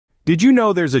Did you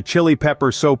know there's a chili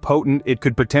pepper so potent it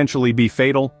could potentially be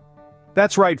fatal?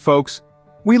 That's right, folks.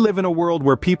 We live in a world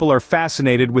where people are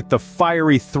fascinated with the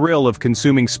fiery thrill of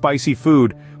consuming spicy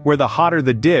food, where the hotter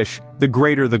the dish, the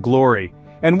greater the glory.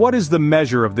 And what is the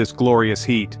measure of this glorious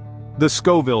heat? The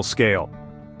Scoville scale.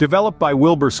 Developed by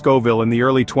Wilbur Scoville in the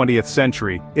early 20th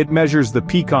century, it measures the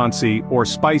piquancy or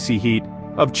spicy heat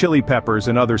of chili peppers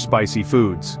and other spicy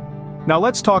foods. Now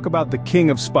let's talk about the king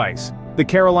of spice, the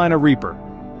Carolina Reaper.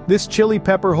 This chili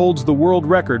pepper holds the world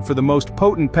record for the most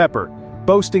potent pepper,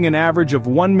 boasting an average of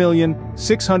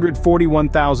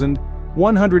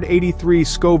 1,641,183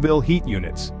 Scoville heat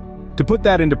units. To put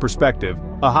that into perspective,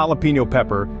 a jalapeno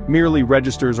pepper merely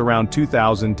registers around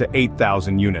 2,000 to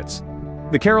 8,000 units.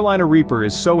 The Carolina Reaper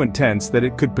is so intense that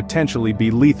it could potentially be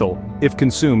lethal if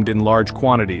consumed in large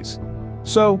quantities.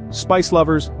 So, spice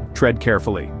lovers, tread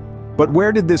carefully. But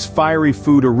where did this fiery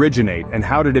food originate and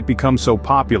how did it become so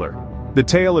popular? The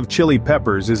tale of chili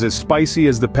peppers is as spicy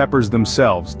as the peppers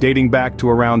themselves, dating back to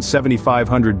around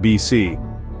 7500 BC.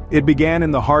 It began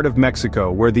in the heart of Mexico,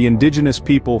 where the indigenous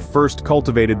people first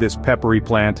cultivated this peppery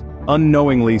plant,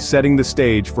 unknowingly setting the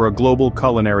stage for a global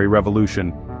culinary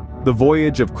revolution. The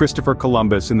voyage of Christopher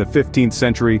Columbus in the 15th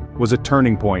century was a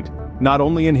turning point, not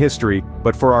only in history,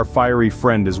 but for our fiery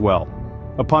friend as well.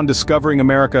 Upon discovering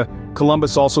America,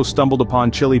 Columbus also stumbled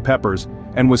upon chili peppers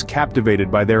and was captivated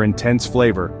by their intense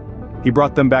flavor. He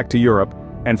brought them back to Europe,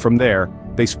 and from there,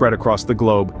 they spread across the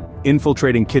globe,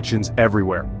 infiltrating kitchens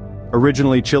everywhere.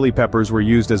 Originally, chili peppers were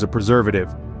used as a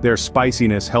preservative, their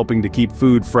spiciness helping to keep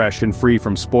food fresh and free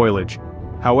from spoilage.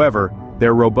 However,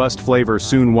 their robust flavor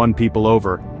soon won people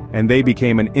over, and they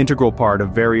became an integral part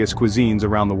of various cuisines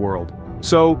around the world.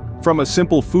 So, from a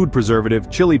simple food preservative,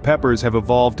 chili peppers have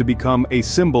evolved to become a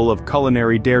symbol of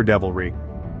culinary daredevilry.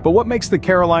 But what makes the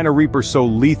Carolina Reaper so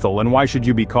lethal, and why should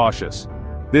you be cautious?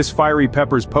 This fiery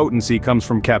pepper's potency comes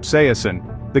from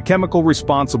capsaicin, the chemical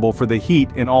responsible for the heat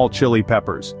in all chili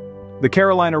peppers. The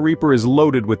Carolina Reaper is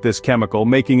loaded with this chemical,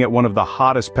 making it one of the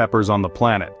hottest peppers on the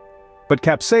planet. But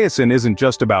capsaicin isn't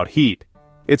just about heat.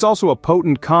 It's also a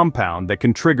potent compound that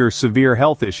can trigger severe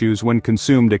health issues when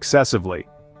consumed excessively.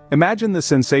 Imagine the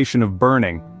sensation of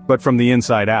burning, but from the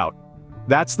inside out.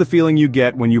 That's the feeling you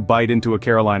get when you bite into a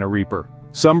Carolina Reaper.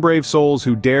 Some brave souls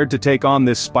who dared to take on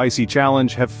this spicy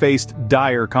challenge have faced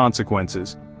dire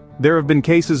consequences. There have been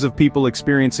cases of people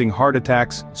experiencing heart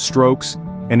attacks, strokes,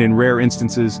 and in rare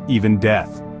instances, even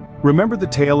death. Remember the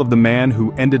tale of the man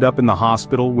who ended up in the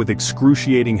hospital with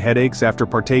excruciating headaches after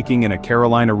partaking in a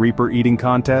Carolina Reaper eating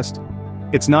contest?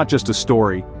 It's not just a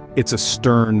story, it's a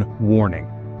stern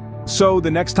warning. So,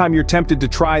 the next time you're tempted to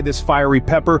try this fiery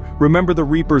pepper, remember the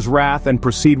Reaper's wrath and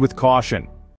proceed with caution.